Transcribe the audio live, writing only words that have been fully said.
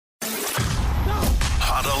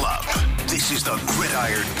This is the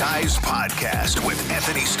Gridiron Guys podcast with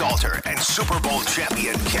Anthony Stalter and Super Bowl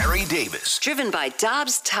champion Carey Davis. Driven by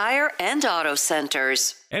Dobbs Tire and Auto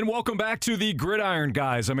Centers. And welcome back to the Gridiron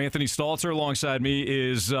Guys. I'm Anthony Stalter. Alongside me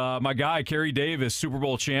is my guy, Carey Davis, Super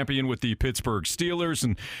Bowl champion with the Pittsburgh Steelers.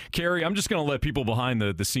 And, Carey, I'm just going to let people behind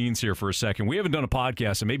the scenes here for a second. We haven't done a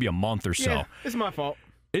podcast in maybe a month or so. Yeah, it's my fault.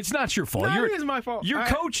 It's not your fault. No, it is my fault. You're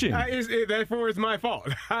coaching. Therefore, it's my fault.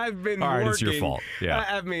 I've been All right, working. it's your fault. Yeah.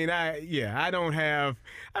 I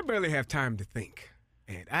barely have time to think.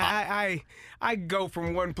 And I go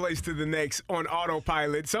from one place to the next on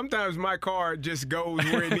autopilot. Sometimes my car just goes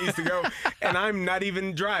where it needs to go, and I'm not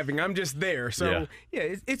even driving. I'm just there. So,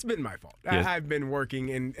 it's been my fault. Yeah. I've been working,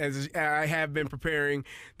 and as I have been preparing.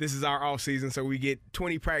 This is our off season, so we get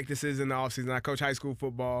 20 practices in the off season. I coach high school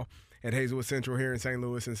football at Hazelwood Central here in St.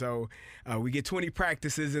 Louis, and so we get 20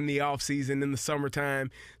 practices in the off season in the summertime.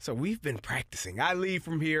 So we've been practicing. I leave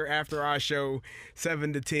from here after our show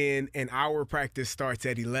 7 to 10, and our practice starts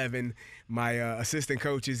at 11. My assistant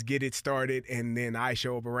coaches get it started, and then I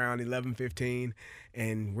show up around 11:15,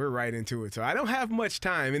 and we're right into it. So I don't have much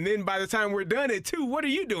time. And then by the time we're done at 2, what are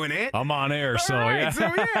you doing, Ant? I'm on air, so right, yeah. So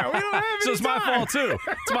we don't have any So it's my time. fault, too.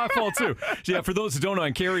 It's my fault, too. So, yeah, for those who don't know,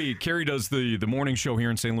 and Carey does the morning show here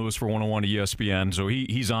in St. Louis for 101 to ESPN. So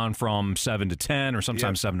he's on from 7 to 10 or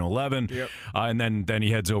sometimes 7 to 11. Yep. And then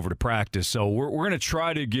he heads over to practice. So we're going to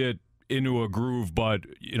try to get into a groove, but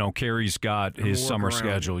Carey's got his summer around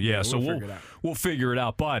schedule. it. Yeah, so we'll figure it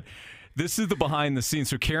out. But this is the behind the scenes.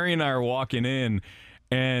 So Carey and I are walking in,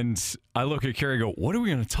 and I look at Carey and go, what are we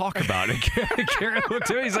going to talk about? And Carey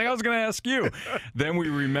looked at me. He's like, I was going to ask you. Then we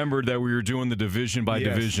remembered that we were doing the division by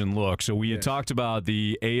division look. So we had talked about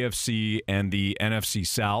the AFC and the NFC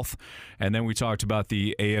South, and then we talked about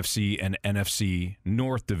the AFC and NFC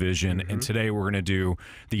North division. And today we're going to do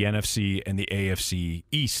the NFC and the AFC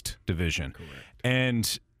East division. Correct.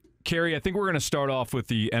 And Carey, I think we're going to start off with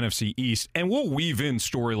the NFC East, and we'll weave in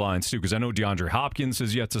storylines, too, because I know DeAndre Hopkins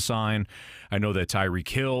has yet to sign. I know that Tyreek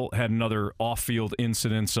Hill had another off-field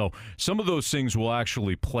incident. So some of those things will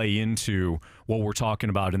actually play into what we're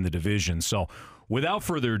talking about in the division. So without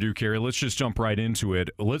further ado, Carey, let's just jump right into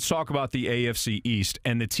it. Let's talk about the AFC East.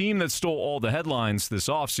 And the team that stole all the headlines this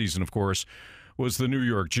offseason, of course, was the New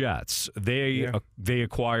York Jets. They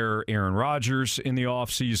acquire Aaron Rodgers in the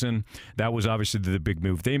offseason. That was obviously the big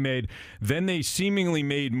move they made. Then they seemingly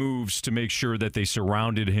made moves to make sure that they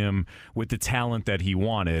surrounded him with the talent that he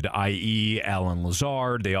wanted, i.e. Alan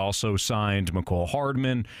Lazard. They also signed McCall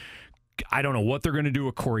Hardman. I don't know what they're going to do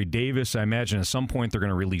with Corey Davis. I imagine at some point they're going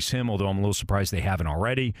to release him, although I'm a little surprised they haven't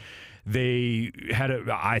already. They had,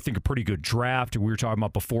 I think, a pretty good draft. We were talking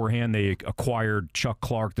about beforehand. They acquired Chuck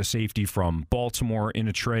Clark, the safety from Baltimore, in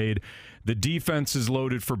a trade. The defense is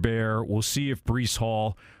loaded for bear. We'll see if Breece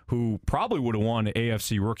Hall, who probably would have won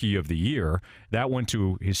AFC Rookie of the Year, that went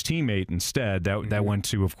to his teammate instead. That went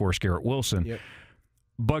to, of course, Garrett Wilson. Yep.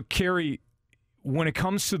 But, Carey, when it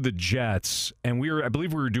comes to the Jets, and I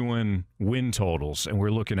believe we were doing win totals, and we're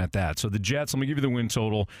looking at that. So the Jets, let me give you the win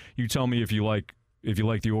total. You tell me if you like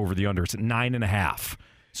the over, the under. It's at 9.5.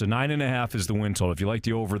 So 9.5 is the win total. If you like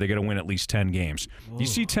the over, they got to win at least 10 games. Do you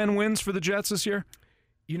see 10 wins for the Jets this year?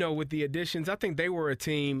 With the additions, I think they were a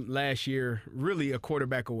team last year, really a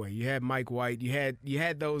quarterback away. You had Mike White. You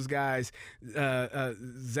had those guys,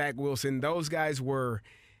 Zach Wilson. Those guys were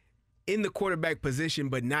in the quarterback position,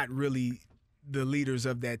 but not really the leaders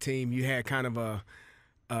of that team. You had kind of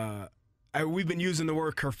we've been using the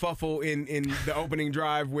word kerfuffle in the opening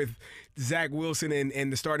drive with Zach Wilson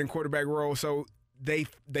and the starting quarterback role. So they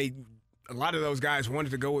a lot of those guys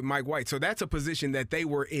wanted to go with Mike White. So that's a position that they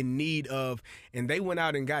were in need of, and they went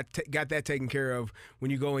out and got that taken care of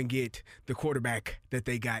when you go and get the quarterback that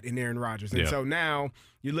they got in Aaron Rodgers. And so now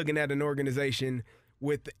you're looking at an organization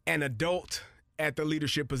with an adult at the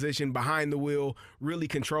leadership position behind the wheel, really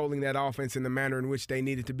controlling that offense in the manner in which they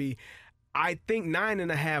needed to be. I think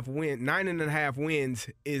 9.5 wins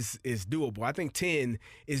is doable. I think 10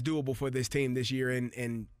 is doable for this team this year.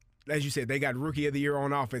 And as you said, they got Rookie of the Year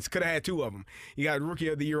on offense. Could have had 2 of them. You got Rookie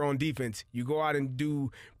of the Year on defense. You go out and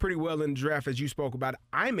do pretty well in the draft, as you spoke about.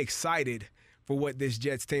 I'm excited for what this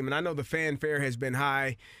Jets team, and I know the fanfare has been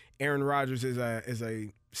high. Aaron Rodgers is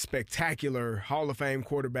a spectacular Hall of Fame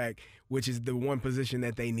quarterback, which is the one position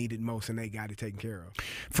that they needed most, and they got it taken care of.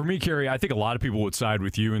 For me, Carey, I think a lot of people would side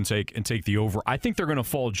with you and take the over. I think they're going to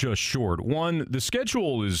fall just short. One, the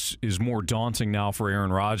schedule is more daunting now for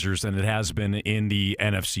Aaron Rodgers than it has been in the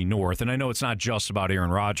NFC North. And I know it's not just about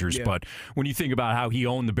Aaron Rodgers, but when you think about how he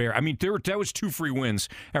owned the Bears, I mean, that was 2 free wins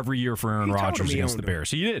every year for Aaron Rodgers against the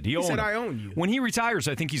Bears. He did. He said, "I own you." When he retires,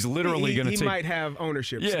 I think he's literally going to take. He might have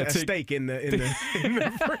ownership, a stake in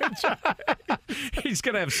the franchise. He's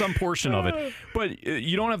going to have some portion of it. But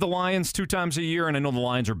you don't have the Lions 2 times a year, and I know the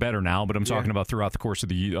Lions are better now, but I'm talking about throughout the course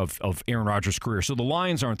of Aaron Rodgers' career. So the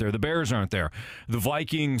Lions aren't there. The Bears aren't there. The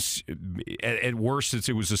Vikings, at worst,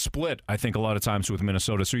 it was a split, I think, a lot of times with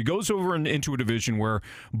Minnesota. So he goes over into a division where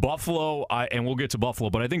Buffalo, and we'll get to Buffalo,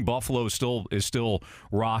 but I think Buffalo is still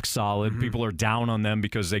rock solid. Mm-hmm. People are down on them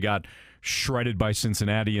because they got shredded by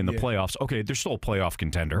Cincinnati in the playoffs. Okay, they're still a playoff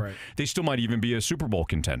contender. Right. They still might even be a Super Bowl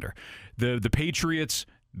contender. The Patriots,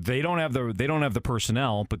 they don't have the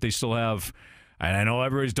personnel, but they still have. And I know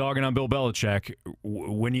everybody's dogging on Bill Belichick.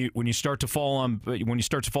 When you start to fall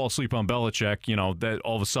asleep on Belichick, you know that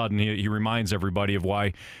all of a sudden he reminds everybody of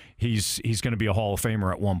why he's going to be a Hall of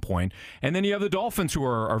Famer at one point. And then you have the Dolphins, who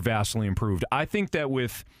are vastly improved. I think that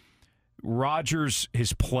with Rodgers,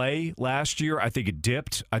 his play last year, I think it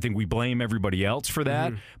dipped. I think we blame everybody else for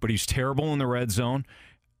that, but he's terrible in the red zone.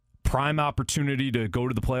 Prime opportunity to go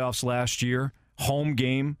to the playoffs last year. Home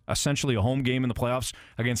game, essentially a home game in the playoffs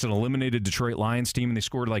against an eliminated Detroit Lions team, and they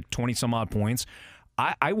scored like 20-some-odd points.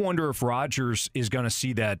 I wonder if Rodgers is going to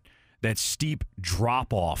see that steep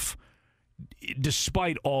drop-off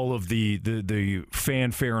despite all of the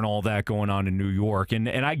fanfare and all that going on in New York. And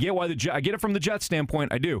I get why I get it from the Jets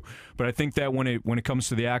standpoint, I do. But I think that when it comes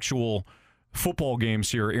to the actual football games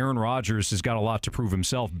here, Aaron Rodgers has got a lot to prove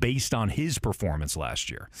himself based on his performance last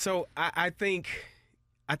year. So I think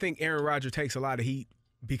Aaron Rodgers takes a lot of heat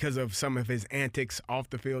because of some of his antics off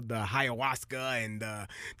the field, the ayahuasca and the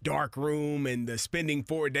dark room and the spending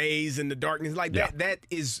 4 days in the darkness. That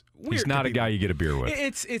is weird. He's not a guy you get a beer with.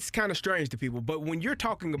 It's kind of strange to people. But when you're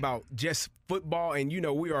talking about just football, and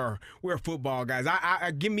we're football guys.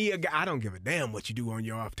 I give me a guy. I don't give a damn what you do on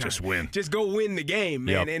your off time. Just win. Just go win the game,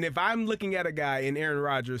 man. Yep. And if I'm looking at a guy in Aaron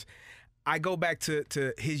Rodgers, I go back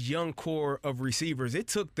to his young core of receivers. It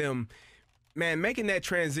took them. Man, making that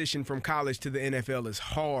transition from college to the NFL is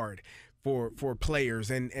hard for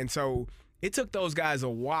players. And so it took those guys a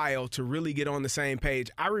while to really get on the same page.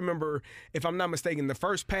 I remember, if I'm not mistaken, the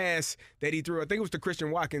first pass that he threw, I think it was to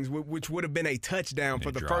Christian Watkins, which would have been a touchdown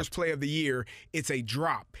for the first play of the year. It's a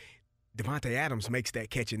drop. Devontae Adams makes that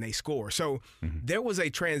catch and they score. So there was a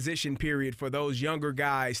transition period for those younger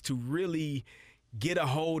guys to really get a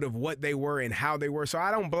hold of what they were and how they were. So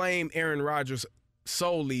I don't blame Aaron Rodgers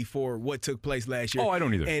solely for what took place last year. Oh, I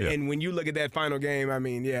don't either. And when you look at that final game, I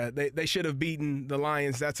mean, they should have beaten the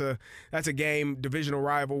Lions. That's a game, divisional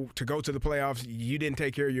rival, to go to the playoffs. You didn't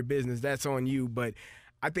take care of your business. That's on you. But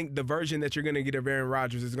I think the version that you're going to get of Aaron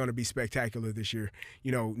Rodgers is going to be spectacular this year.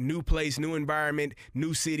 You know, new place, new environment,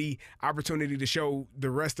 new city, opportunity to show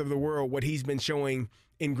the rest of the world what he's been showing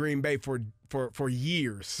in Green Bay for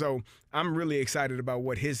years. So I'm really excited about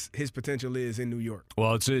what his potential is in New York.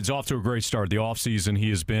 Well, it's off to a great start. The offseason, he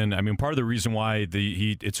has been, I mean, part of the reason why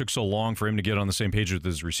it took so long for him to get on the same page with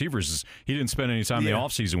his receivers is he didn't spend any time in the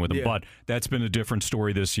offseason with them. But that's been a different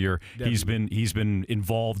story this year. Definitely. He's been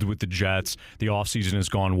involved with the Jets. The offseason has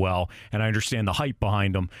gone well, and I understand the hype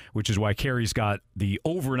behind him, which is why Carey's got the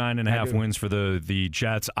over 9.5 wins for the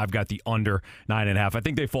Jets. I've got the under 9.5. I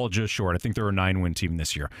think they fall just short. I think they're a 9-win team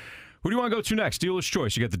this year. Who do you want to go to next? Dealer's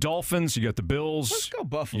choice. You got the Dolphins. You got the Bills. Let's go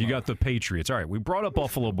Buffalo. You got the Patriots. All right, we brought up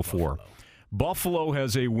Buffalo before. Buffalo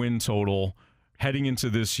has a win total heading into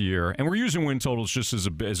this year, and we're using win totals just as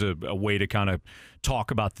a way to kind of talk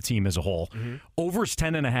about the team as a whole. Over is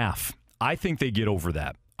 10.5. I think they get over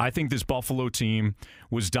that. I think this Buffalo team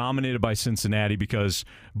was dominated by Cincinnati because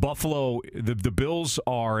Buffalo, the Bills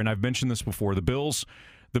are, and I've mentioned this before, the Bills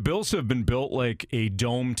have been built like a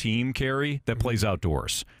dome team, Carey, that plays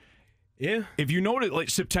outdoors. Yeah. If you notice,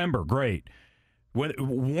 like September, great.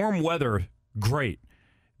 Warm weather, great.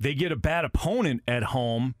 They get a bad opponent at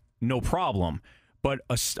home, no problem. But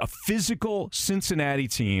a physical Cincinnati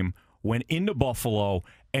team went into Buffalo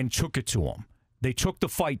and took it to them. They took the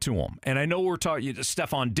fight to him. And I know we're talking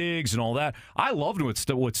Stephon Diggs and all that. I loved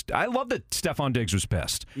I love that Stephon Diggs was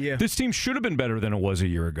pissed. Yeah. This team should have been better than it was a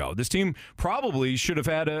year ago. This team probably should have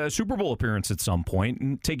had a Super Bowl appearance at some point,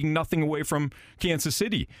 and taking nothing away from Kansas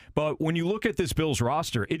City. But when you look at this Bills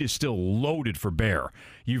roster, it is still loaded for bear.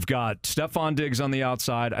 You've got Stephon Diggs on the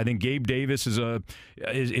outside. I think Gabe Davis is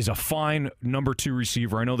a fine number 2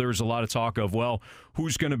 receiver. I know there was a lot of talk of, well,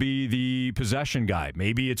 who's going to be the possession guy?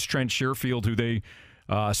 Maybe it's Trent Sherfield, who they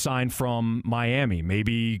signed from Miami.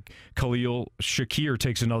 Maybe Khalil Shakir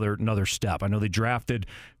takes another step. I know they drafted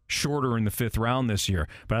shorter in the 5th round this year,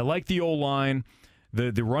 but I like the O-line.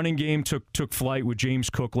 The running game took flight with James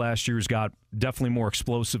Cook last year. Has got definitely more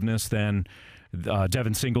explosiveness than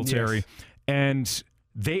Devin Singletary. Yes. And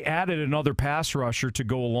they added another pass rusher to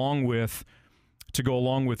go along with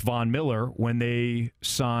Von Miller when they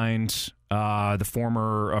signed the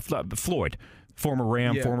former Floyd, former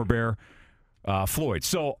Ram, former Bear, Floyd.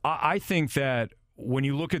 So I think that when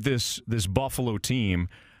you look at this Buffalo team,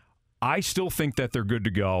 I still think that they're good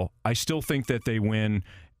to go. I still think that they win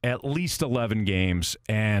at least 11 games,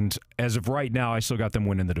 and as of right now, I still got them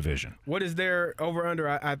winning the division. What is their over-under?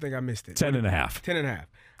 I think I missed it. 10.5. 10.5.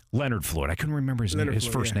 Leonard Floyd. I couldn't remember his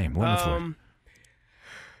first name. Leonard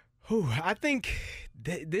Floyd. I think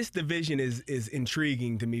this division is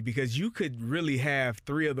intriguing to me because you could really have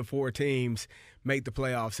 3 of the 4 teams make the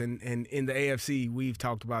playoffs. And in the AFC, we've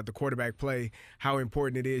talked about the quarterback play, how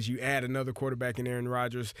important it is. You add another quarterback in Aaron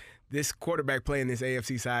Rodgers. This quarterback play in this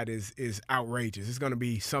AFC side is outrageous. It's going to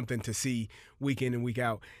be something to see week in and week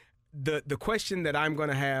out. The question that I'm going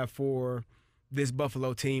to have for this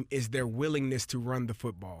Buffalo team is their willingness to run the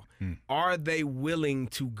football. Are they willing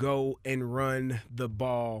to go and run the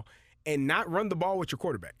ball and not run the ball with your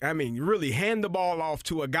quarterback? I mean, really hand the ball off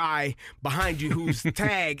to a guy behind you whose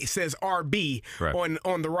tag says RB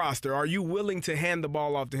on the roster. Are you willing to hand the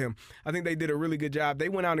ball off to him? I think they did a really good job. They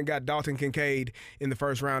went out and got Dalton Kincaid in the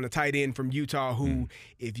first round, a tight end from Utah, who,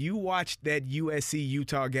 if you watched that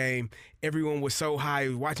USC-Utah game, everyone was so high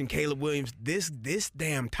watching Caleb Williams. This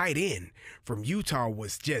damn tight end from Utah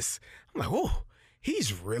was just, I'm like, oh,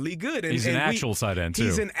 he's really good. He's an actual tight end, too.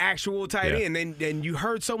 He's an actual tight end. And you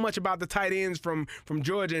heard so much about the tight ends from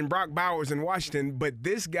Georgia and Brock Bowers in Washington, but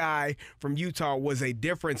this guy from Utah was a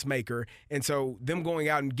difference maker. And so them going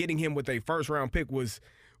out and getting him with a first-round pick was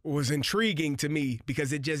intriguing to me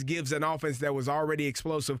because it just gives an offense that was already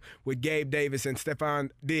explosive with Gabe Davis and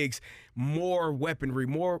Stephon Diggs more weaponry,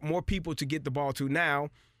 more people to get the ball to. Now,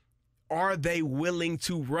 are they willing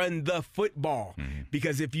to run the football?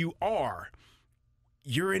 Because if you are,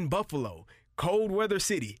 you're in Buffalo, cold weather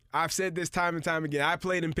city. I've said this time and time again. I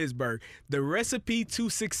played in Pittsburgh. The recipe to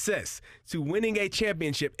success, to winning a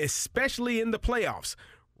championship, especially in the playoffs,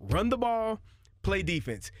 run the ball, play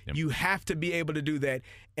defense. Yep. You have to be able to do that.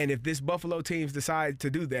 And if this Buffalo teams decide to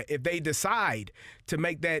do that, if they decide to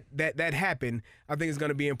make that happen, I think it's going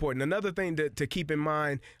to be important. Another thing to keep in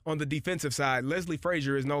mind on the defensive side, Leslie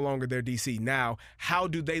Frazier is no longer their DC. Now, how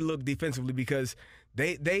do they look defensively? Because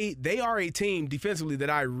they are a team defensively that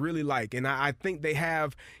I really like, and I think they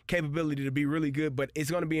have capability to be really good, but it's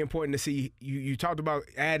going to be important to see. You talked about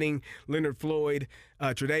adding Leonard Floyd,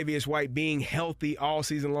 Tre'Davious White being healthy all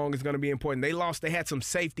season long is going to be important. They had some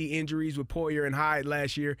safety injuries with Poyer and Hyde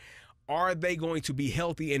last year. Are they going to be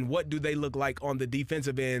healthy, and what do they look like on the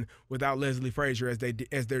defensive end without Leslie Frazier as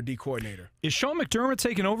their D coordinator? Is Sean McDermott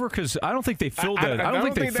taking over? Because I don't think they filled that. I don't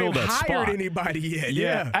think they filled that spot. Hired anybody yet?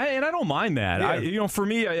 Yeah, and I don't mind that. Yeah. For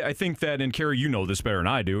me, I think that, and Carey, you know this better than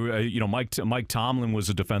I do. Mike Tomlin was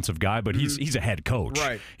a defensive guy, but he's a head coach.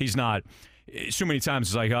 Right. He's not. So many times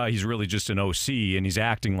it's like, he's really just an OC and he's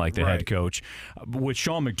acting like the head coach. With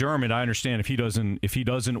Sean McDermott, I understand if he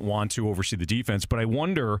doesn't want to oversee the defense, but I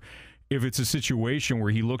wonder if it's a situation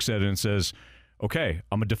where he looks at it and says, okay,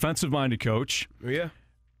 I'm a defensive-minded coach. Yeah.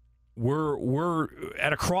 We're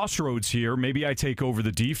at a crossroads here. Maybe I take over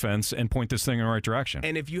the defense and point this thing in the right direction.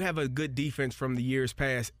 And if you have a good defense from the years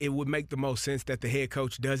past, it would make the most sense that the head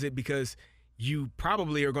coach does it because you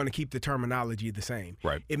probably are going to keep the terminology the same.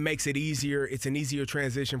 Right. It makes it easier. It's an easier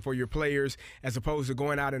transition for your players as opposed to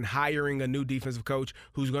going out and hiring a new defensive coach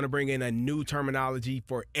who's going to bring in a new terminology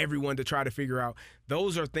for everyone to try to figure out.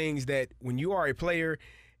 Those are things that when you are a player,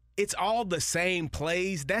 it's all the same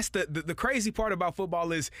plays. That's the crazy part about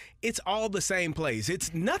football is it's all the same plays.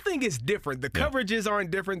 Nothing is different. The coverages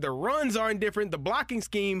aren't different. The runs aren't different. The blocking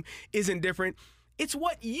scheme isn't different. It's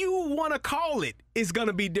what you want to call it is going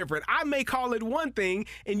to be different. I may call it one thing,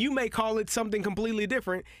 and you may call it something completely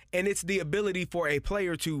different, and it's the ability for a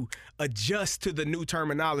player to adjust to the new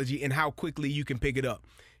terminology and how quickly you can pick it up.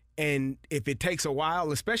 And if it takes a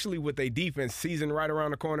while, especially with a defense season right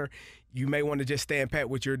around the corner, you may want to just stand pat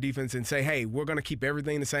with your defense and say, hey, we're going to keep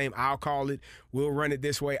everything the same. I'll call it. We'll run it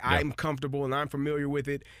this way. Yep. I'm comfortable and I'm familiar with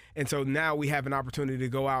it. And so now we have an opportunity to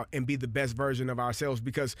go out and be the best version of ourselves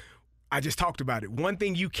because I just talked about it. One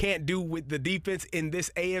thing you can't do with the defense in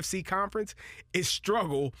this AFC conference is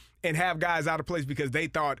struggle and have guys out of place because they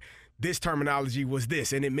thought this terminology was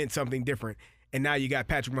this and it meant something different. And now you got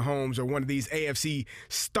Patrick Mahomes or one of these AFC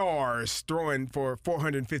stars throwing for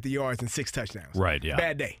 450 yards and 6 touchdowns. Right, yeah.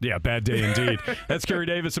 Bad day. Yeah, bad day indeed. That's Carey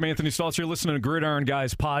Davis. I'm Anthony Staltz. You're listening to Gridiron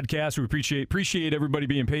Guys podcast. We appreciate everybody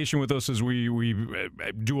being patient with us as we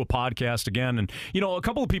do a podcast again. And, a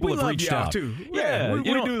couple of people have reached out. Too. Yeah, we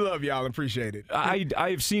do love y'all and appreciate it.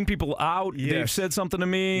 I've seen people out. Yes. They've said something to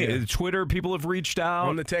me. Yeah. Twitter, people have reached out.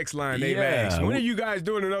 On the text line, they've asked, when are you guys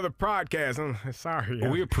doing another podcast? I'm sorry.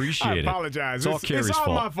 We appreciate it. I apologize. It's all Carey's fault.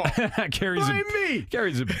 My fault. Carey's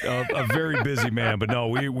a very busy man, but no,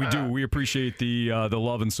 we appreciate the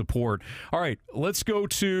love and support. All right, let's go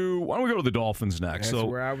to. Why don't we go to the Dolphins next? That's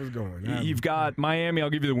where I was going. You've got Miami.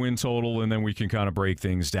 I'll give you the win total, and then we can kind of break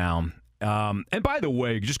things down. And by the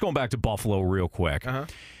way, just going back to Buffalo real quick,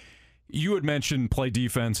 you had mentioned play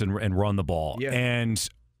defense and run the ball, and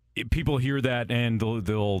people hear that and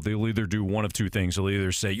they'll either do one of two things. They'll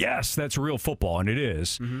either say, yes, that's real football, and it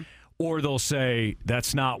is. Or they'll say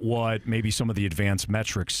that's not what maybe some of the advanced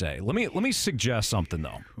metrics say. Let me suggest something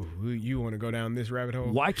though. You want to go down this rabbit hole?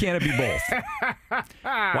 Why can't it be both?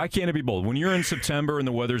 Why can't it be both? When you're in September and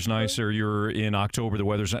the weather's nice, or you're in October the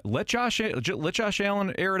weather's nice, let Josh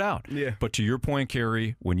Allen air it out. Yeah. But to your point,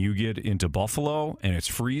 Carey, when you get into Buffalo and it's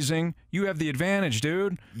freezing, you have the advantage,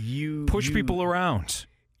 dude. You push people around.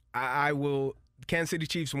 I will. Kansas City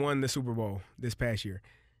Chiefs won the Super Bowl this past year.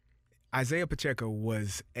 Isaiah Pacheco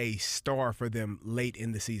was a star for them late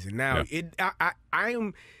in the season. Now, you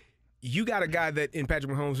got a guy that in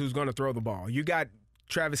Patrick Mahomes who's going to throw the ball. You got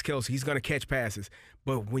Travis Kelce, he's going to catch passes.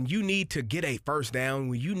 But when you need to get a first down,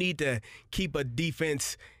 when you need to keep a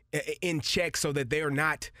defense in check so that they're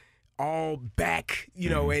not all back,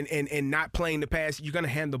 and not playing the pass, you're going to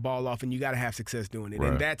hand the ball off, and you got to have success doing it. Right.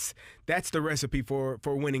 And that's the recipe for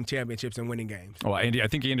winning championships and winning games. Oh, Andy, I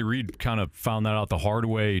think Andy Reid kind of found that out the hard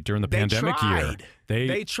way during the pandemic year.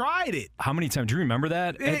 They tried it. How many times? Do you remember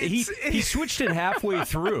that? He switched it halfway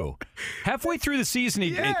through. Halfway through the season,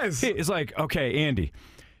 it's like, okay, Andy,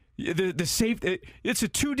 the safe. It's a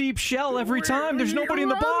 2-deep shell every time. There's nobody in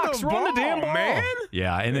the box. Run the damn ball, man.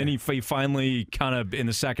 Yeah, and then he finally kind of in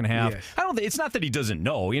the second half. Yes. I don't. It's not that he doesn't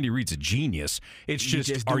know. Andy Reid's a genius. It's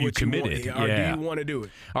just are you committed? Or do you want to do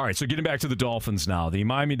it? All right. So getting back to the Dolphins now, the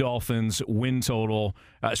Miami Dolphins win total.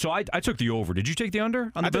 So I took the over. Did you take the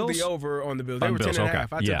under on the Bills? I took the over on the Bills. They were 10.5.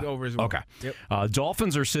 I took the over as well. Okay. Yep.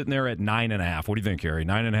 Dolphins are sitting there at 9.5. What do you think, Carey?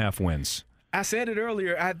 9.5 wins. I said it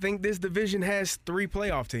earlier. I think this division has 3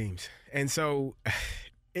 playoff teams. And so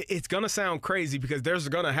it's going to sound crazy because there's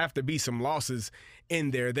going to have to be some losses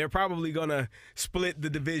in there. They're probably going to split the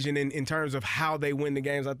division in terms of how they win the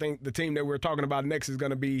games. I think the team that we're talking about next is going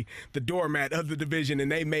to be the doormat of the division,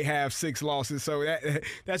 and they may have 6 losses. So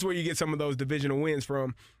that's where you get some of those divisional wins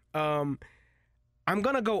from. I'm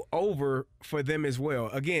going to go over for them as well.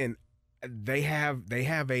 Again, they have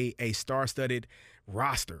a star-studded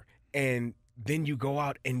roster, and then you go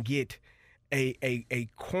out and get a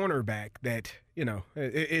cornerback that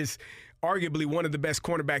is arguably one of the best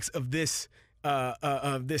cornerbacks of this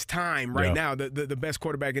time right now, the best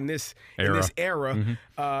quarterback in this era,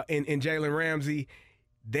 in Jalen Ramsey.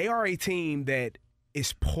 They are a team that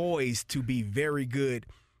is poised to be very good.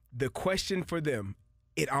 The question for them,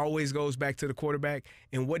 it always goes back to the quarterback.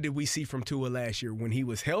 And what did we see from Tua last year when he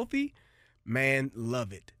was healthy? Man,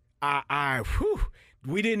 love it.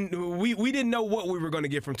 We didn't know what we were going to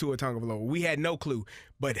get from Tua Tagovailoa. We had no clue.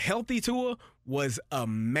 But healthy Tua was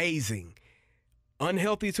amazing.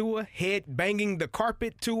 Unhealthy Tua, head banging the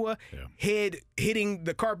carpet Tua, head hitting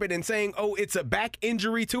the carpet and saying, oh, it's a back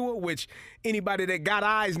injury Tua, which anybody that got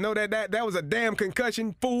eyes know that was a damn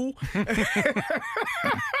concussion, fool.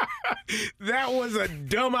 That was a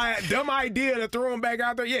dumb idea to throw him back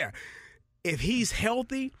out there. Yeah. If he's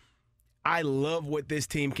healthy, I love what this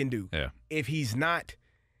team can do. Yeah. If he's not,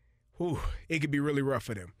 it could be really rough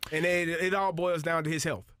for them. And it all boils down to his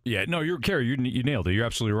health. Yeah, no, Carey, you nailed it. You're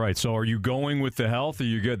absolutely right. So are you going with the health? Are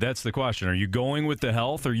you good? That's the question. Are you going with the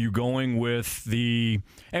health? Are you going with and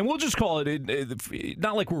we'll just call it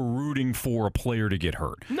not like we're rooting for a player to get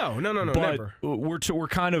hurt. No, but never. We're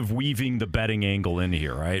kind of weaving the betting angle in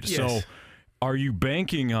here, right? Yes. So are you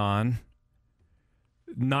banking on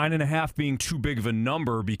 9.5 being too big of a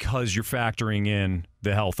number because you're factoring in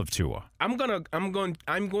the health of Tua. I'm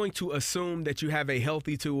going to assume that you have a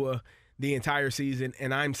healthy Tua the entire season,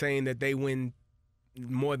 and I'm saying that they win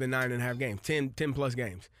more than 9.5 games, 10 plus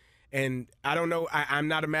games. And I don't know. I'm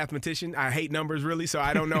not a mathematician. I hate numbers, really, so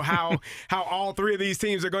I don't know how all three of these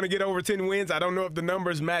teams are going to get over 10 wins. I don't know if the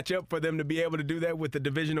numbers match up for them to be able to do that with the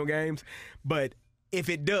divisional games. But if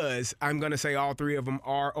it does, I'm going to say all three of them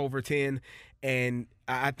are over 10. And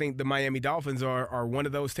I think the Miami Dolphins are one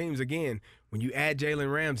of those teams. Again, when you add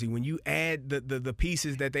Jalen Ramsey, when you add the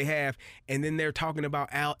pieces that they have, and then they're talking about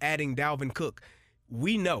adding Dalvin Cook,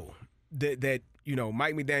 we know that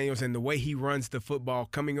Mike McDaniels and the way he runs the football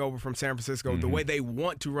coming over from San Francisco, the way they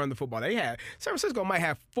want to run the football. San Francisco might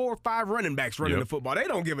have 4 or 5 running backs running the football. They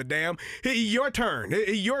don't give a damn. Your turn.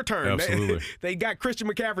 Your turn. Absolutely. They got Christian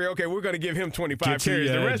McCaffrey. Okay, we're going to give him 25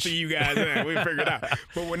 carries. The rest of you guys, we figured it out.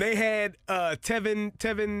 But when they had Tevin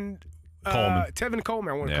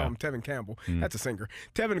Coleman. I want to call him Tevin Campbell. That's a singer.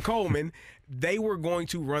 Tevin Coleman, they were going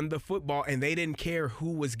to run the football, and they didn't care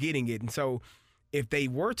who was getting it. And so if they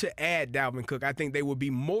were to add Dalvin Cook, I think they would be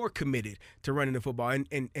more committed to running the football.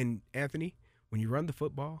 And Anthony, when you run the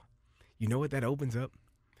football, you know what that opens up?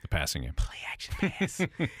 The passing game. Play action pass.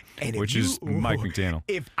 And which is Mike McDaniel.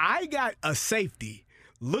 If I got a safety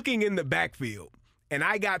looking in the backfield and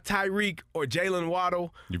I got Tyreek or Jalen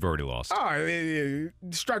Waddle, you've already lost. All right,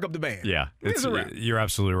 strike up the band. Yeah. It's a wrap. You're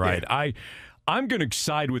absolutely right. Yeah. I'm going to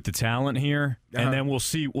side with the talent here, and then we'll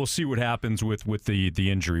see what happens with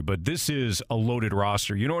the injury. But this is a loaded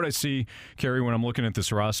roster. You know what I see, Carey, when I'm looking at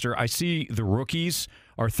this roster? I see the rookies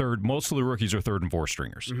are third. Most of the rookies are third and fourth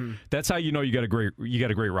stringers. Mm-hmm. That's how you know you got a great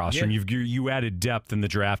roster, and you added depth in the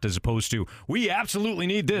draft as opposed to we absolutely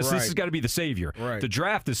need this. Right. This has got to be the savior. Right. The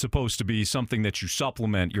draft is supposed to be something that you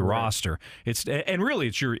supplement your roster. And really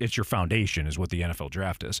it's your foundation is what the NFL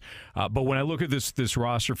draft is. But when I look at this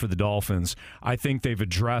roster for the Dolphins, I think they've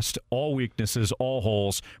addressed all weaknesses, all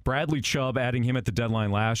holes. Bradley Chubb, adding him at the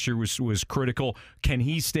deadline last year was critical. Can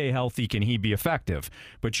he stay healthy? Can he be effective?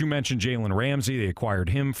 But you mentioned Jalen Ramsey. They acquired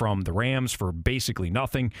him from the Rams for basically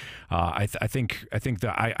nothing. I think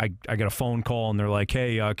that I got a phone call and they're like,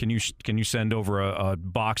 hey, can you send over a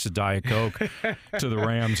box of Diet Coke to the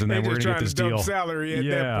Rams, and then we're gonna get this deal. Salary at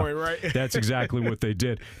that point, right? That's exactly what they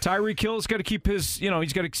did. Tyreek Hill's got to keep his,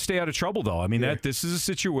 he's got to stay out of trouble though. I mean this is a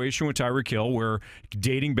situation with Tyreek Hill where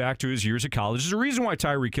dating back to his years of college, there's a reason why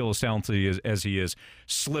Tyreek Hill is talented as he is,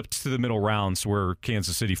 slipped to the middle rounds where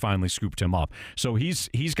Kansas City finally scooped him up. So he's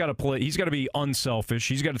got to play. He's got to be unselfish.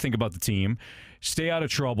 He's got to think about the team, stay out of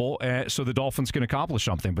trouble, so the Dolphins can accomplish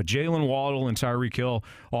something. But Jalen Waddle and Tyreek Hill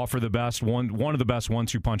offer the best one of the best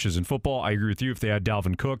 1-2 punches in football. I agree with you. If they had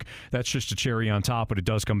Dalvin Cook, that's just a cherry on top. But it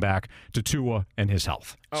does come back to Tua and his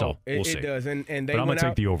health. So we'll see. It does. And they but I'm going to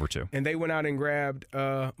take the over too. And they went out and grabbed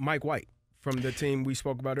Mike White from the team we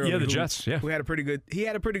spoke about earlier. Yeah, the Jets. Yeah, who had a pretty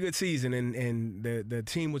good season, and the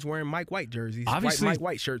team was wearing Mike White jerseys, obviously, Mike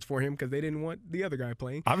White shirts for him because they didn't want the other guy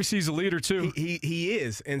playing. Obviously, he's a leader too. He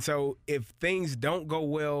is, and so if things don't go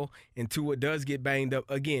well and Tua does get banged up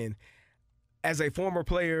again, as a former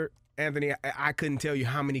player, Anthony, I couldn't tell you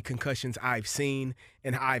how many concussions I've seen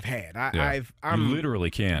and I've had. You literally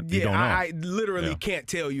can't. You don't know. I literally can't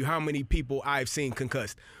tell you how many people I've seen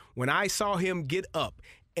concussed. When I saw him get up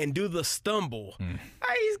and do the stumble,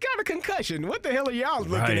 he's got a concussion. What the hell are y'all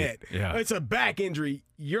looking at? Yeah. It's a back injury.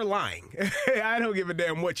 You're lying. I don't give a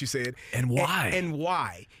damn what you said. And why? And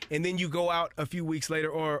why? And then you go out a few weeks later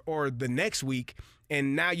or the next week,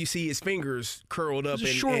 and now you see his fingers curled up. It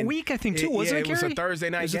was a short week, I think, too, wasn't it, It was a Carey? Thursday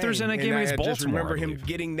night game. It was a Thursday night game against Baltimore, I just remember I him believe.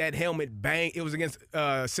 getting that helmet banged. It was against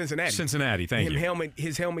Cincinnati. Cincinnati, thank you.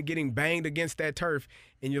 His helmet getting banged against that turf,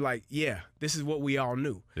 and you're like, yeah, this is what we all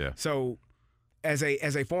knew. Yeah. So as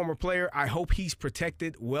a former player, I hope he's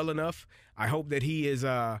protected well enough. I hope that he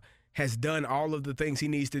has done all of the things he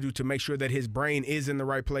needs to do to make sure that his brain is in the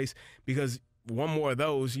right place, because one more of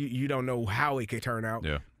those, you don't know how it could turn out.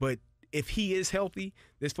 Yeah. But if he is healthy,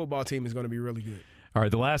 this football team is going to be really good. All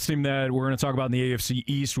right, the last team that we're going to talk about in the AFC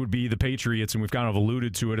East would be the Patriots, and we've kind of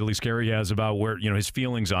alluded to it, at least Carey has, about where his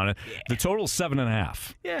feelings on it. Yeah. The total is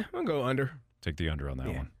 7.5. Yeah, I'll go under. Take the under on that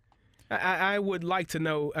one. I would like to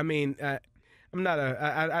know, I mean,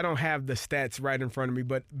 I don't have the stats right in front of me,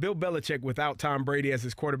 but Bill Belichick without Tom Brady as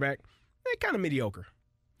his quarterback, they're kind of mediocre.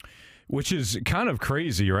 Which is kind of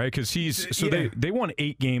crazy, right? Because they won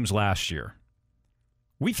 8 games last year.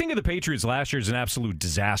 We think of the Patriots last year as an absolute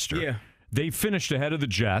disaster. Yeah. They finished ahead of the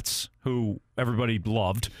Jets, who everybody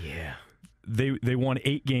loved. Yeah. They won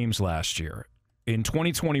 8 games last year. In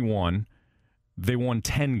 2021, they won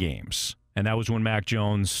 10 games, and that was when Mac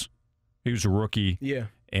Jones He was a rookie. Yeah.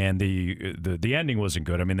 And the ending wasn't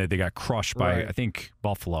good. I mean, they got crushed by, I think,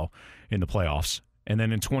 Buffalo in the playoffs. And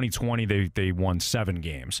then in 2020, they won 7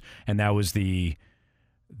 games. And that was the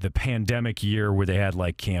pandemic year where they had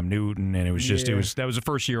like Cam Newton, and it was just that was the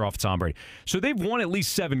first year off Tom Brady. So they've won at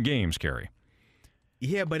least 7 games, Carey.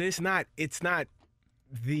 Yeah, but it's not the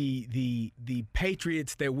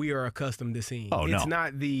Patriots that we are accustomed to seeing. Oh, no. It's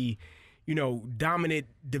not the dominant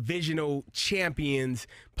divisional champions,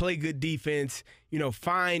 play good defense,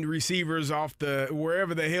 find receivers off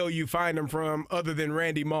wherever the hell you find them from other than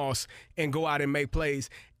Randy Moss and go out and make plays.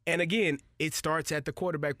 And again, it starts at the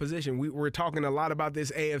quarterback position. We're talking a lot about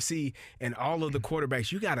this AFC and all of the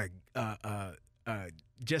quarterbacks. You got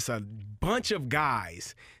just a bunch of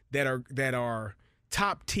guys that are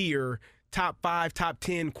top tier, top 5, top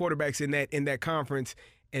 10 quarterbacks in that conference.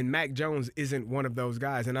 And Mac Jones isn't one of those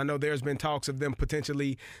guys. And I know there's been talks of them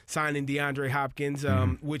potentially signing DeAndre Hopkins,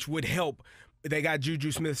 which would help. They got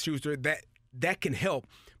Juju Smith-Schuster. That can help.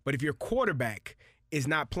 But if your quarterback is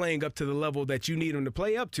not playing up to the level that you need him to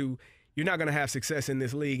play up to, you're not going to have success in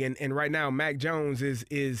this league. And right now, Mac Jones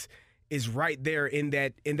is right there in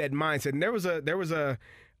that mindset. And there was a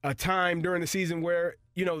time during the season where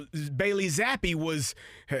Bailey Zappi was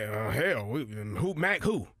Mac.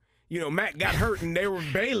 Mac got hurt and they were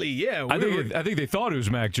Bailey. Yeah, I think they thought it was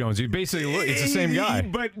Mac Jones. He basically it's the same guy.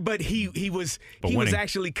 But he was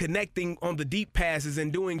actually connecting on the deep passes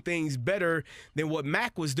and doing things better than what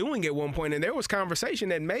Mac was doing at one point. And there was conversation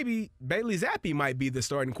that maybe Bailey Zappi might be the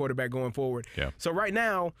starting quarterback going forward. Yeah. So right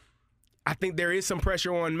now, I think there is some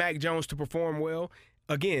pressure on Mac Jones to perform well.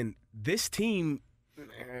 Again, this team.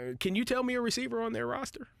 Can you tell me a receiver on their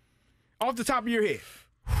roster off the top of your head?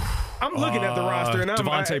 I'm looking at the roster, and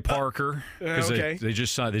Devontae Parker, because okay. they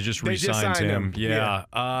just re-signed him. Yeah.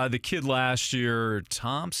 The kid last year,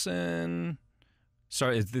 Thompson.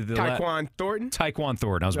 Sorry, Tyquan Thornton. Tyquan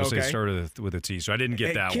Thornton. I was going to say started with a T, so I didn't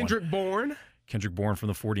get that Kendrick one. Bourne. Kendrick Bourne from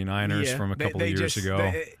the 49ers from a couple of years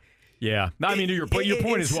ago. Your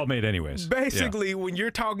point is well made anyways. Basically, when you're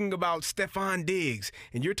talking about Stephon Diggs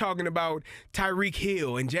and you're talking about Tyreek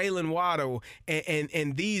Hill and Jalen Waddle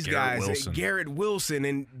and these guys, Garrett Wilson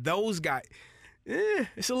and those guys,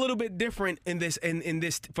 it's a little bit different in this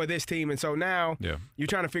for this team. And so now you're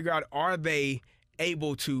trying to figure out, are they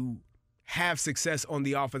able to have success on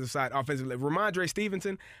the offensive side, offensively? Ramondre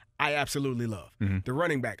Stevenson, I absolutely love. The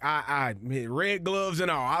running back. I red gloves and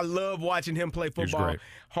all. I love watching him play football.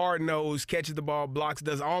 Hard-nosed, catches the ball, blocks,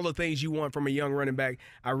 does all the things you want from a young running back.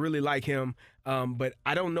 I really like him. But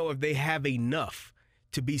I don't know if they have enough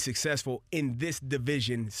to be successful in this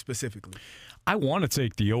division specifically. I want to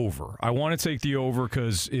take the over.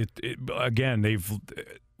 Because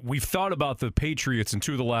we've thought about the Patriots in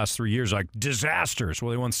 2 of the last 3 years like disasters.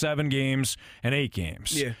 Well, they won 7 games and 8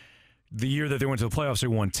 games. Yeah. The year that they went to the playoffs, they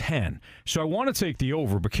won 10. So I want to take the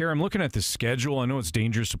over. But, Carey, I'm looking at the schedule. I know it's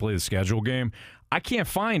dangerous to play the schedule game. I can't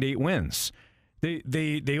find 8 wins.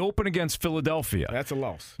 They open against Philadelphia. That's a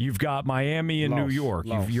loss. You've got Miami and New York.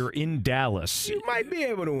 You're in Dallas. You might be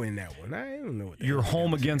able to win that one. I don't know what you're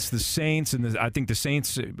home against the Saints, and I think the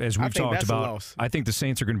Saints, as we've talked about, I think the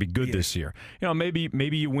Saints are going to be good this year.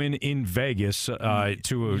 Maybe you win in Vegas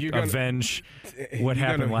to avenge what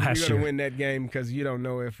happened last year. You're going to win that game because you don't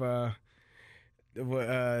know if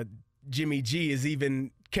Jimmy G is even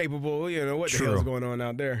capable. What the hell's going on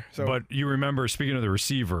out there. So, but you remember, speaking of the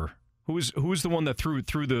receiver, who's the one that threw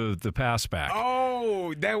the pass back?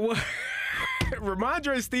 Oh, that was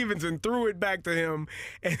Ramondre Stevenson threw it back to him,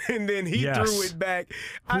 and then he threw it back.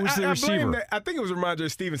 Who's the receiver? I think it was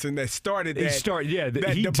Ramondre Stevenson that started that.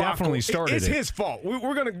 He definitely started It's his fault.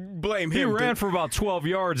 We're going to blame him. He ran for about 12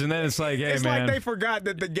 yards, and then it's like, hey, it's man. It's like they forgot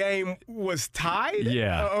that the game was tied?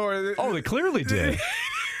 Yeah. They clearly did.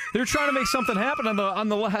 They're trying to make something happen on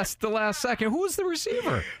the last second. Who was the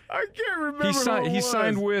receiver? I can't remember. He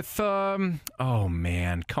signed with. Oh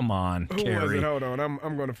man, come on, Carey. Who was it? Hold on,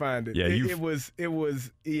 I'm going to find it. Yeah,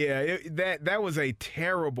 that was a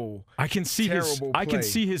terrible. I can see play. I can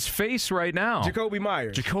see his face right now. Jacoby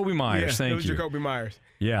Myers. Thank you. It was Jacoby Myers.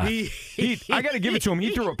 Yeah, I got to give it to him.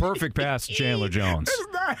 He threw a perfect pass to Chandler Jones.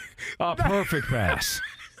 A perfect pass.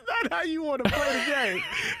 Not how you want to play the game.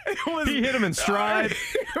 He hit him in stride.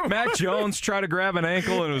 Mac Jones tried to grab an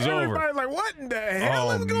ankle, and it was over. Everybody's like, what in the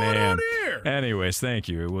hell is going on here? Anyways, thank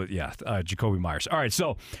you. Jacoby Myers. All right,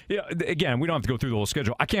 so, again, we don't have to go through the whole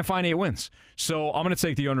schedule. I can't find 8 wins. So I'm going to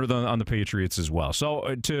take the under on the Patriots as well.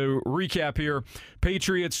 So to recap here,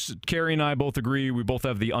 Patriots, Carey and I both agree. We both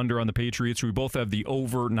have the under on the Patriots. We both have the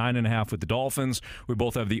over 9.5 with the Dolphins. We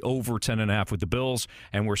both have the over 10.5 with the Bills.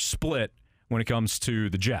 And we're split when it comes to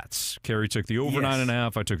the Jets. Carey took the over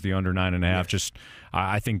 9.5. I took the under 9.5. Yes. Just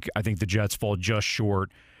I think the Jets fall just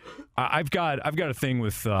short. I've got a thing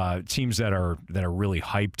with teams that are really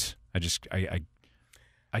hyped.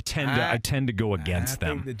 I tend to go against them.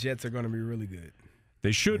 I think the Jets are going to be really good.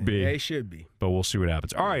 They should be. They should be. But we'll see what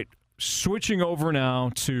happens. All right, switching over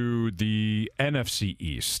now to the NFC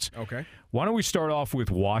East. Okay. Why don't we start off with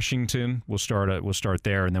Washington? We'll start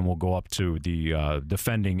there, and then we'll go up to the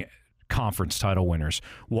defending conference title winners.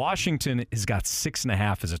 Washington has got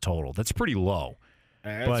 6.5 as a total. That's pretty low.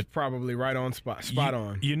 That's probably right on spot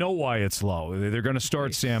on. You know why it's low. They're going to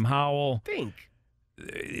start Sam Howell.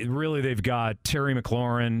 Really, they've got Terry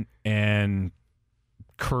McLaurin and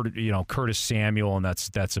Curtis Samuel, and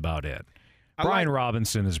that's about it. Brian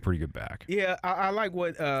Robinson is a pretty good back. Yeah, I like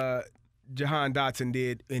what Jahan Dotson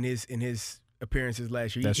did in his appearances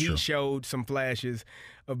last year. He showed some flashes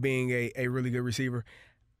of being a really good receiver.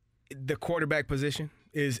 The quarterback position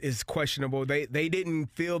is questionable. They didn't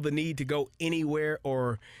feel the need to go anywhere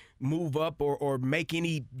or move up or make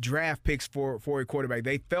any draft picks for a quarterback.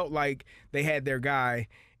 They felt like they had their guy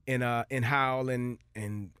in Howell, and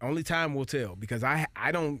only time will tell, because I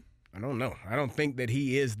don't know. I don't think that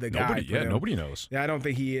he is the guy. Nobody knows. Yeah, I don't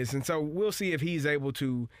think he is. And so we'll see if he's able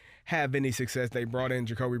to have any success. They brought in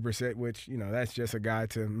Jacoby Brissett, which, that's just a guy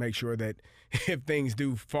to make sure that if things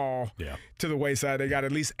do fall to the wayside, they got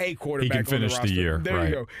at least a quarterback he can finish on the roster. the year. There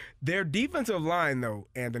you go. Their defensive line, though,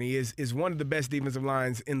 Anthony, is one of the best defensive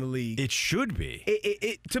lines in the league. It should be.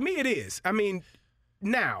 To me, it is. I mean,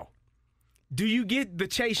 now, do you get the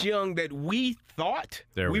Chase Young that we thought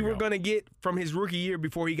we were going to get from his rookie year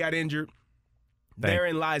before he got injured?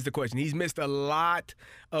 Therein lies the question. He's missed a lot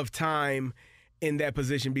of time in that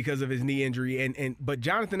position because of his knee injury. But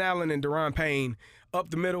Jonathan Allen and Daron Payne up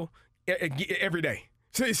the middle every day.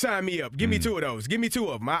 So sign me up. Give me two of those. Give me two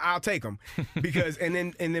of them. I'll take them. Because and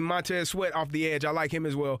then Montez Sweat off the edge. I like him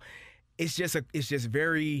as well. It's going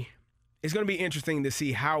to be interesting to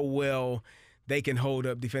see how well they can hold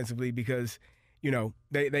up defensively, because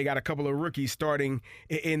they got a couple of rookies starting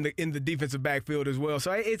in the defensive backfield as well.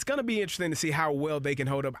 So it's going to be interesting to see how well they can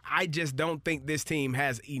hold up. I just don't think this team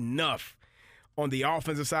has enough on the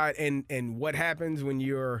offensive side. And what happens when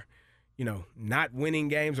you're not winning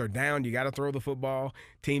games or down? You got to throw the football.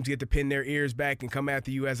 Teams get to pin their ears back and come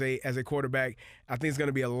after you as a quarterback. I think it's going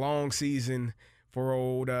to be a long season for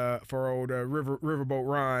old Riverboat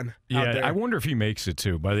Ron. Yeah, I wonder if he makes it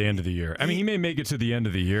too by the end of the year. I mean, he may make it to the end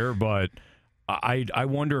of the year, but I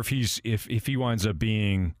wonder if he winds up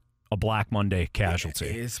being a Black Monday casualty.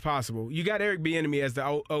 It's possible. You got Eric Bieniemy as the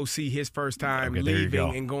OC his first time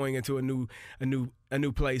leaving and going into a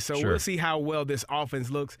new place. So we'll see how well this offense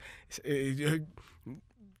looks.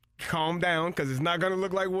 Calm down, because it's not going to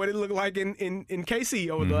look like what it looked like in KC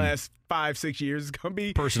over the last 5-6 years. It's going to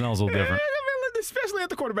be personnel's a little different. Especially at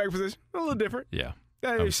the quarterback position, a little different. Yeah,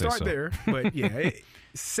 start there. But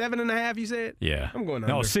 7.5, you said? Yeah, I'm going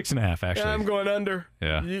under. No, 6.5 actually. I'm going under.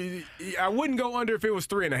 Yeah, I wouldn't go under if it was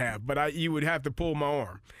 3.5, but you would have to pull my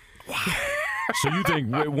arm. Wow. So you think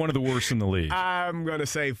one of the worst in the league? I'm gonna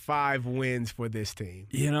say 5 wins for this team.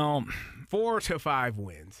 4 to 5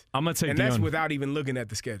 wins. I'm gonna take and that's without even looking at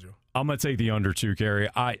the schedule. I'm gonna take the under too, Carey.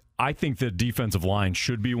 I think the defensive line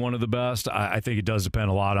should be one of the best. I think it does depend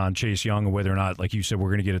a lot on Chase Young and whether or not, like you said,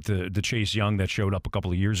 we're gonna get at the Chase Young that showed up a couple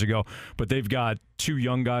of years ago. But they've got 2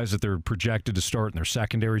 young guys that they're projected to start in their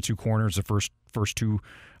secondary, 2 corners, the first 2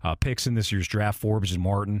 picks in this year's draft, Forbes and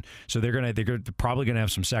Martin. So they're probably gonna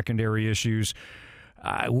have some secondary issues.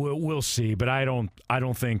 We'll see, but I don't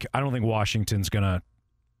think Washington's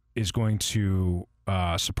is going to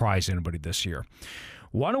surprise anybody this year.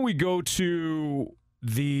 Why don't we go to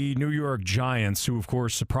the New York Giants, who, of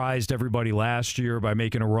course, surprised everybody last year by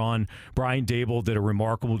making a run. Brian Daboll did a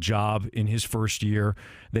remarkable job in his first year.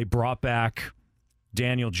 They brought back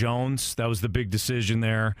Daniel Jones. That was the big decision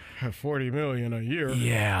there. $40 million a year.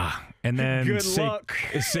 Yeah. And then good luck.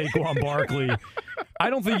 Saquon Barkley. I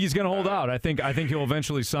don't think he's going to hold out. I think he'll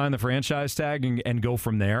eventually sign the franchise tag and go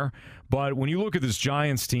from there. But when you look at this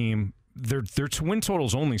Giants team, their win total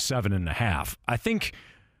is only 7.5. I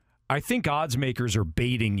think odds makers are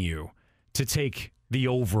baiting you to take the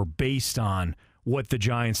over based on what the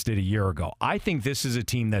Giants did a year ago. I think this is a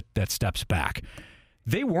team that steps back.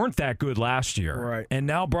 They weren't that good last year. Right. And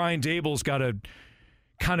now Brian Daboll's got to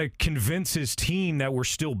kind of convince his team that we're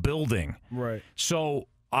still building. Right. So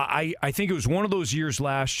I think it was one of those years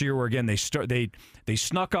last year where, again, they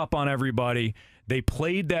snuck up on everybody. They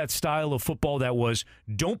played that style of football that was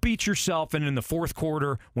don't beat yourself, and in the fourth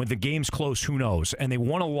quarter when the game's close, who knows? And they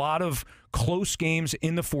won a lot of close games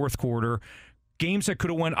in the fourth quarter. games that could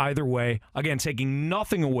have went either way. Again, taking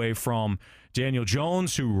nothing away from Daniel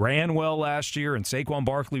Jones, who ran well last year, and Saquon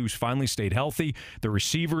Barkley, who's finally stayed healthy. The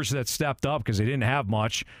receivers that stepped up because they didn't have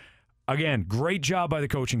much. Again, great job by the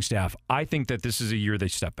coaching staff. I think that this is a year they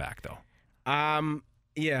step back, though.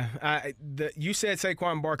 Yeah. You said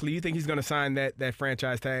Saquon Barkley. You think he's going to sign that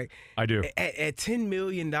franchise tag? I do. At $10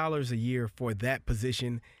 million a year for that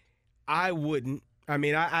position, I wouldn't. I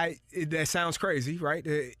mean, that sounds crazy, right?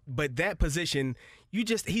 But that position,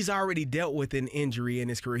 he's already dealt with an injury in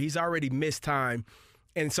his career. He's already missed time.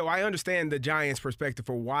 And so I understand the Giants' perspective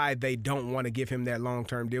for why they don't want to give him that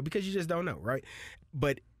long-term deal, because you just don't know, right?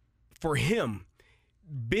 But for him,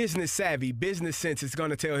 business savvy, business sense is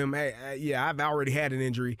going to tell him, hey, yeah, I've already had an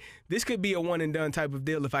injury. This could be a one-and-done type of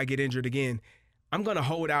deal if I get injured again. I'm going to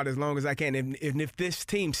hold out as long as I can. And if this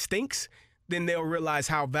team stinks, then they'll realize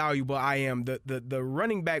how valuable I am. The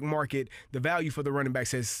running back market, the value for the running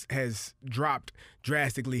backs has dropped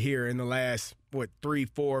drastically here in the last, 3,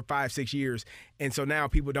 4, 5, 6 years. And so now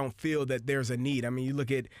people don't feel that there's a need. I mean, you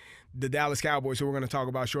look at the Dallas Cowboys, who we're going to talk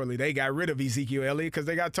about shortly. They got rid of Ezekiel Elliott because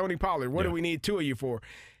they got Tony Pollard. What do we need two of you for?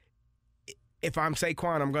 If I'm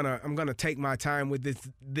Saquon, I'm gonna take my time with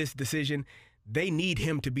this decision. They need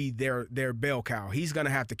him to be their bell cow. He's going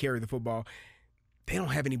to have to carry the football. They don't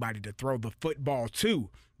have anybody to throw the football to.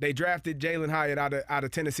 They drafted Jalen Hyatt out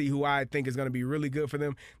of Tennessee, who I think is going to be really good for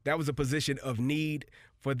them. That was a position of need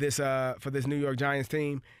for this New York Giants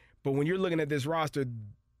team. But when you're looking at this roster,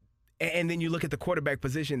 and then you look at the quarterback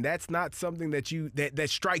position, that's not something that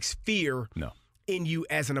strikes fear in you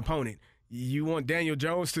as an opponent. You want Daniel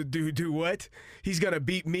Jones to do what? He's going to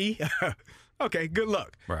beat me? Okay, good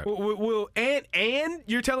luck. Right. And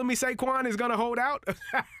you're telling me Saquon is going to hold out?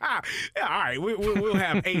 Yeah, all right, we'll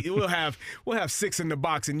have 8. We'll have 6 in the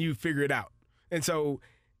box, and you figure it out. And so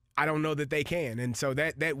I don't know that they can. And so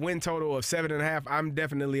that win total of 7.5, I'm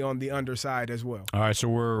definitely on the underside as well. All right, so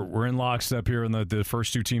we're in lockstep here in the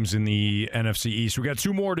first two teams in the NFC East. We got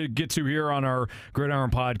 2 more to get to here on our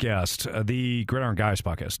Gridiron podcast, the Gridiron Guys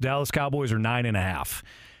podcast. Dallas Cowboys are 9.5.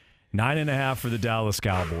 9.5 for the Dallas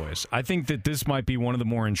Cowboys. I think that this might be one of the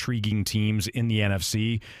more intriguing teams in the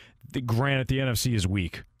NFC. Granted, the NFC is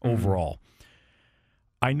weak overall.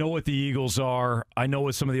 I know what the Eagles are. I know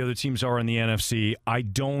what some of the other teams are in the NFC. I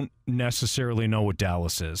don't necessarily know what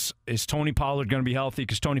Dallas is. Is Tony Pollard going to be healthy?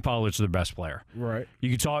 Because Tony Pollard's their best player. Right. You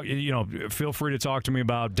can talk. Feel free to talk to me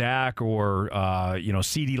about Dak or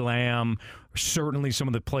CeeDee Lamb. Certainly, some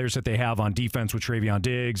of the players that they have on defense with Travion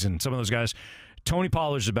Diggs and some of those guys. Tony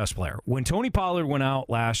Pollard's the best player. When Tony Pollard went out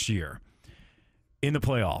last year in the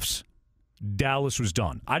playoffs, Dallas was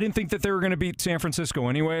done. I didn't think that they were going to beat San Francisco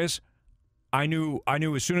anyways. I knew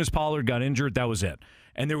as soon as Pollard got injured, that was it.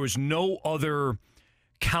 And there was no other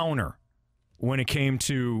counter when it came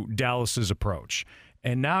to Dallas's approach.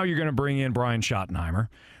 And now you're going to bring in Brian Schottenheimer,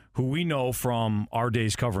 who we know from our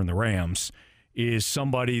days covering the Rams is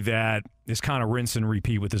somebody that is kind of rinse and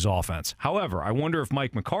repeat with his offense. However, I wonder if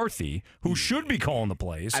Mike McCarthy, who should be calling the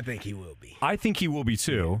plays. I think he will be. I think he will be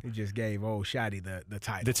too. He just gave old Shotty the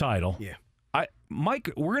title. The title. Yeah. We're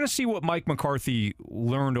going to see what Mike McCarthy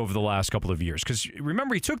learned over the last couple of years. Because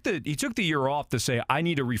remember, he took the year off to say, I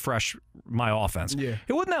need to refresh my offense. Yeah.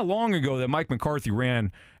 It wasn't that long ago that Mike McCarthy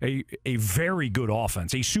ran a very good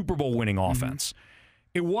offense, a Super Bowl winning offense.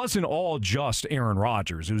 It wasn't all just Aaron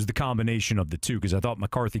Rodgers. It was the combination of the two, because I thought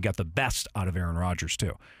McCarthy got the best out of Aaron Rodgers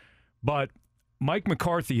too. But Mike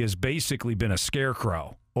McCarthy has basically been a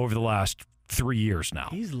scarecrow over the last 3 years now.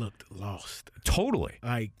 He's looked lost. Totally.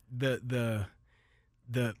 Like the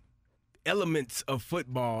elements of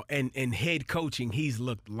football and head coaching, he's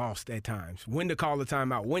looked lost at times. When to call a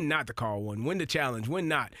timeout, when not to call one, when to challenge, when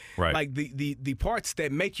not. Right. Like the parts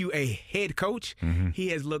that make you a head coach, he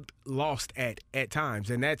has looked lost at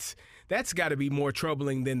times. And that's got to be more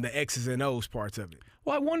troubling than the X's and O's parts of it.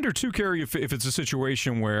 Well, I wonder too, Carey, if it's a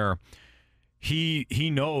situation where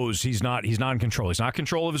he knows he's not in control. He's not in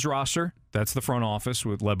control of his roster. That's the front office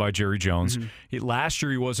led by Jerry Jones. Last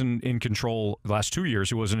year he wasn't in control. The last 2 years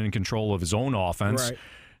he wasn't in control of his own offense.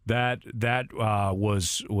 Right. That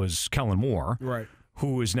was Kellen Moore, right,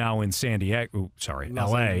 who is now in San Diego.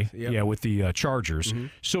 L.A. Yep. With the Chargers.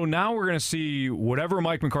 So now we're going to see whatever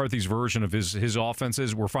Mike McCarthy's version of his offense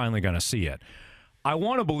is. We're finally going to see it. I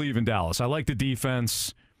want to believe in Dallas. I like the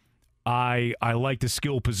defense. I like the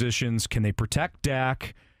skill positions. Can they protect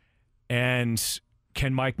Dak? And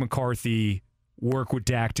can Mike McCarthy work with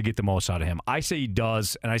Dak to get the most out of him? I say he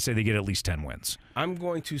does, and I say they get at least 10 wins. I'm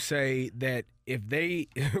going to say that if they,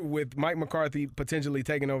 with Mike McCarthy potentially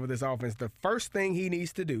taking over this offense, the first thing he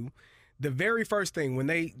needs to do, the very first thing when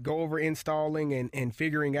they go over installing and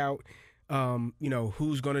figuring out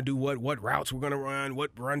who's going to do what routes we're going to run,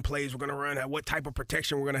 what run plays we're going to run, what type of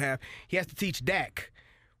protection we're going to have. He has to teach Dak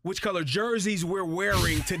which color jerseys we're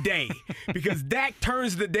wearing today because Dak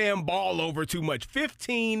turns the damn ball over too much.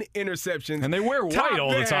 15 interceptions. And they wear white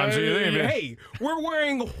all the time. So hey, we're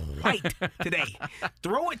wearing white today.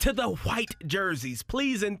 Throw it to the white jerseys,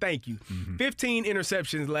 please and thank you. 15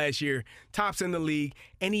 interceptions last year, tops in the league,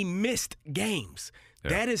 and he missed games. Yeah.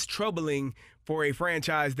 That is troubling for a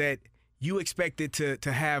franchise that you expected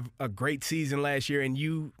to have a great season last year, and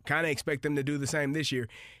you kind of expect them to do the same this year.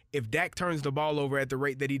 If Dak turns the ball over at the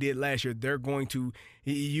rate that he did last year, they're going to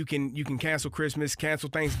you can cancel Christmas, cancel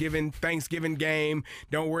Thanksgiving game.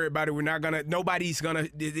 Don't worry about it.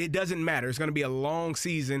 It doesn't matter. It's going to be a long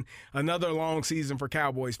season, another long season for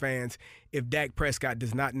Cowboys fans if Dak Prescott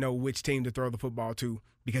does not know which team to throw the football to,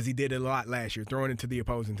 because he did it a lot last year, throwing it to the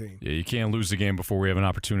opposing team. Yeah, you can't lose the game before we have an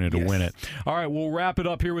opportunity to win it. All right, we'll wrap it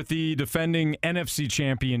up here with the defending NFC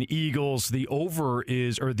champion Eagles. The over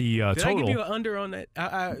is, or the total. Did I give you an under on that?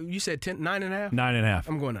 You said 9.5? 9.5.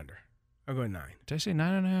 I'm going under. I'm going 9. Did I say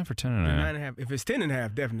 9.5 or 10.5? 9.5. If it's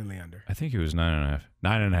 10.5, definitely under. I think it was 9.5.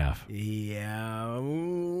 9.5. Yeah,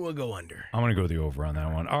 we'll go under. I'm going to go the over on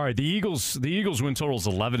that one. All right, the Eagles win total is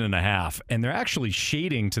 11.5, and they're actually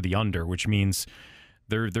shading to the under, which means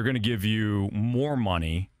they're going to give you more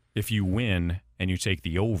money if you win and you take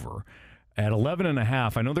the over. At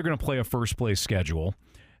 11.5, I know they're going to play a first place schedule.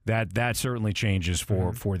 That certainly changes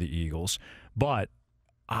for the Eagles, but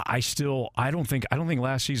I don't think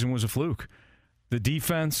last season was a fluke. The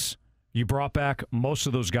defense, you brought back most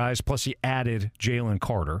of those guys, plus you added Jalen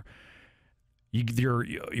Carter.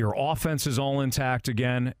 Your offense is all intact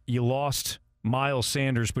again. You lost Miles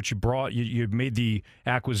Sanders, but you made the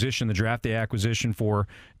draft day acquisition for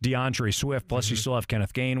DeAndre Swift, plus you still have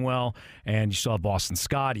Kenneth Gainwell, and you still have Boston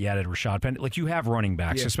Scott. You added Rashad Penny. Like, you have running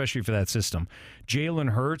backs, especially for that system.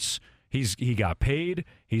 Jalen Hurts, he got paid.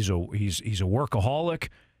 He's a workaholic.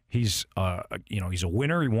 He's a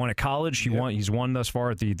winner. He won at college. He's won thus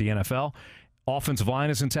far at the NFL. Offensive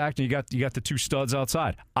line is intact, and you got the two studs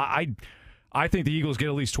outside. I think the Eagles get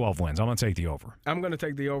at least 12 wins. I'm going to take the over. I'm going to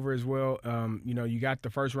take the over as well. You got the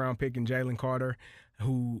first-round pick in Jalen Carter,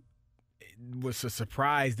 who was a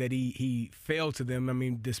surprise that he fell to them. I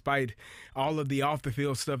mean, despite all of the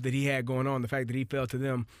off-the-field stuff that he had going on, the fact that he fell to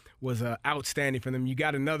them was outstanding for them. You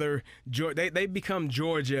got another – they become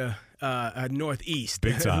Georgia Northeast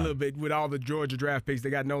Big time. A little bit with all the Georgia draft picks. They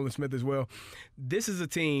got Nolan Smith as well. This is a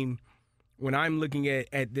team, when I'm looking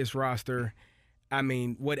at this roster – I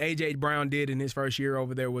mean, what A.J. Brown did in his first year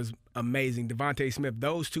over there was amazing. Devontae Smith,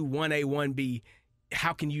 those two, 1A, 1B,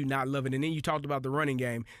 how can you not love it? And then you talked about the running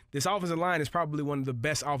game. This offensive line is probably one of the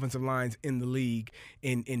best offensive lines in the league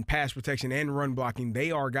in pass protection and run blocking.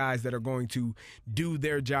 They are guys that are going to do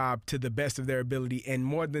their job to the best of their ability, and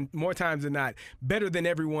more times than not, better than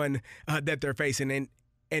everyone that they're facing.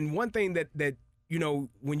 And one thing that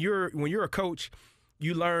when you're a coach,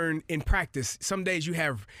 you learn in practice. Some days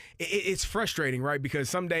it's frustrating, right? Because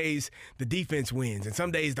some days the defense wins and some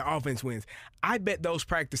days the offense wins. I bet those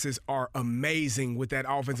practices are amazing with that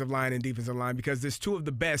offensive line and defensive line, because there's two of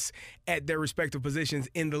the best at their respective positions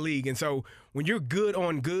in the league. And so when you're good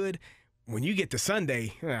on good, when you get to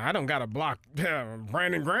Sunday, I don't got to block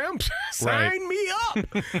Brandon Graham. Sign me up.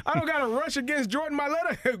 I don't got to rush against Jordan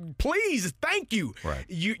Mailata. Please, thank you. Right.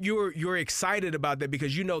 You're excited about that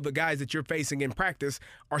because you know the guys that you're facing in practice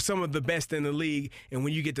are some of the best in the league. And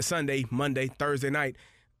when you get to Sunday, Monday, Thursday night,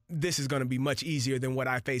 this is going to be much easier than what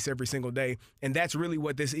I face every single day. And that's really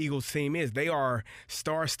what this Eagles team is. They are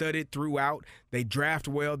star-studded throughout. They draft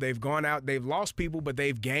well. They've gone out. They've lost people, but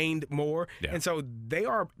they've gained more. Yeah. And so they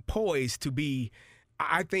are poised to be,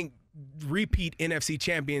 I think, repeat NFC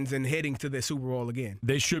champions and heading to the Super Bowl again.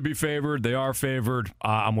 They should be favored. They are favored.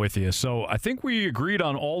 I'm with you. So I think we agreed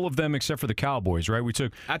on all of them except for the Cowboys, right?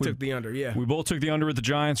 I took the under, yeah. We both took the under with the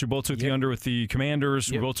Giants. We both took the under with the Commanders.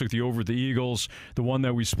 We both took the over with the Eagles. The one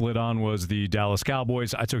that we split on was the Dallas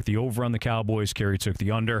Cowboys. I took the over on the Cowboys. Carey took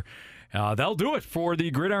the under. That'll do it for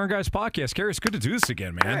the Gridiron Guys podcast. Carey, it's good to do this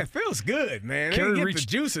again, man. Yeah, it feels good, man. The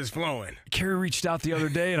juices flowing. Carey reached out the other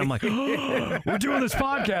day, and I'm like, oh, we're doing this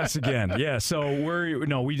podcast again. Yeah, so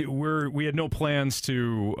we had no plans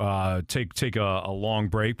to take a long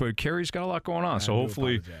break, but Carey's got a lot going on. So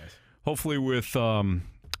hopefully with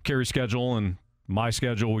Carey's schedule and my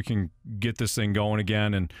schedule, we can get this thing going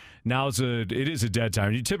again. And now it is a dead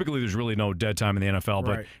time. Typically, there's really no dead time in the NFL,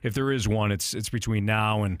 but if there is one, it's between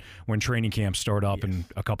now and when training camps start up in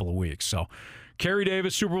a couple of weeks. So Carey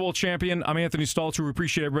Davis, Super Bowl champion. I'm Anthony Stalter. We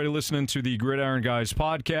appreciate everybody listening to the Gridiron Guys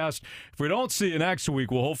podcast. If we don't see you next week,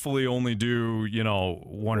 we'll hopefully only do, 1 or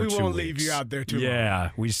 2 weeks. We won't leave you out there too long. Yeah.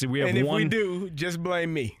 We have and if one. we do, just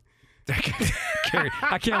blame me. Carey,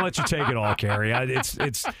 I can't let you take it all, Carey. It's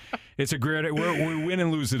a great. We win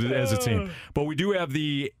and lose it as a team, but we do have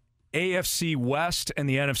the AFC West and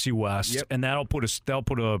the NFC West, and that'll put a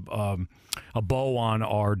bow on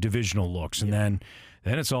our divisional looks, and then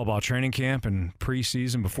it's all about training camp and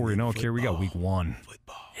preseason. Before you know it, Carey, we got week 1.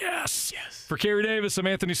 Football. Yes. For Carey Davis, I'm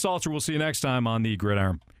Anthony Stalter. We'll see you next time on the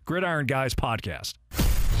Gridiron Guys podcast.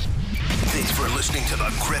 Thanks for listening to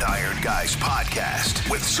the Gridiron Guys podcast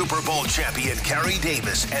with Super Bowl champion Carey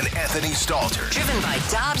Davis and Anthony Stalter. Driven by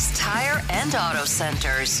Dobbs Tire and Auto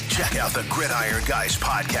Centers. Check out the Gridiron Guys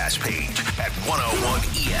podcast page at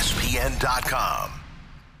 101ESPN.com.